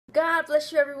God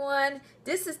bless you, everyone.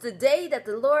 This is the day that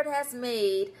the Lord has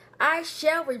made. I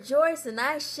shall rejoice and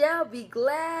I shall be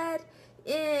glad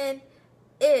in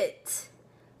it.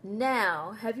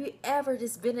 Now, have you ever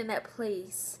just been in that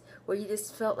place where you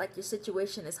just felt like your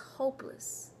situation is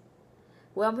hopeless?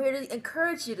 Well, I'm here to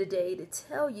encourage you today, to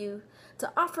tell you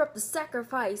to offer up the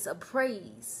sacrifice of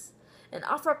praise and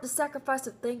offer up the sacrifice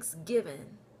of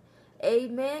thanksgiving.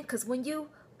 Amen. Because when you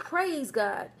praise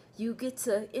God, you get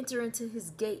to enter into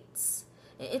his gates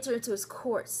and enter into his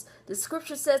courts. The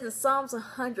scripture says in Psalms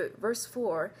 100 verse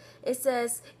 4, it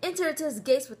says, enter into his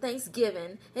gates with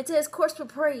thanksgiving, into his courts with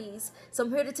praise. So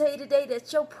I'm here to tell you today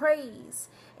that your praise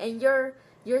and your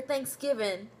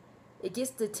thanksgiving, it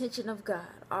gets the attention of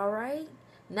God. All right.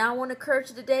 Now I want to encourage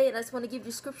you today, and I just want to give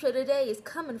you scripture today. It's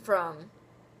coming from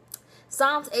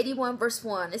Psalms 81 verse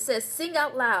 1. It says, sing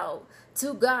out loud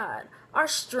to God, our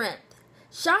strength.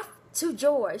 Shout for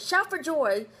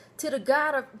joy to the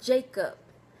God of Jacob.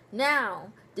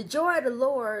 Now, the joy of the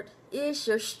Lord is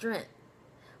your strength.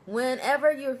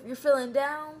 Whenever you're feeling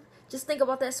down, just think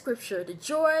about that scripture. The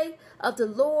joy of the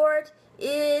Lord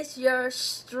is your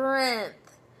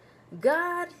strength.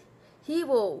 God, he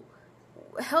will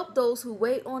help those who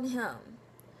wait on him.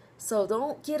 So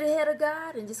don't get ahead of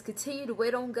God and just continue to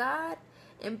wait on God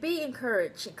and be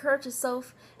encouraged. Encourage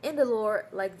yourself in the Lord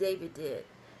like David did.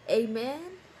 Amen.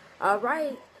 All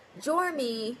right. Join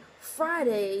me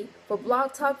Friday for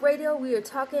Blog Talk Radio. We are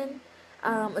talking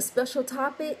a special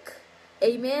topic.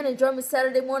 Amen. And join me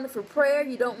Saturday morning for prayer.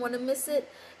 You don't want to miss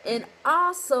it. And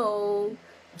also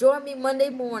join me Monday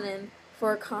morning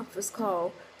for a conference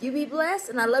call. You be blessed,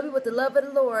 and I love you with the love of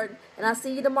the Lord. And I'll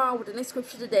see you tomorrow with the next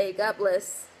scripture today. God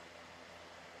bless.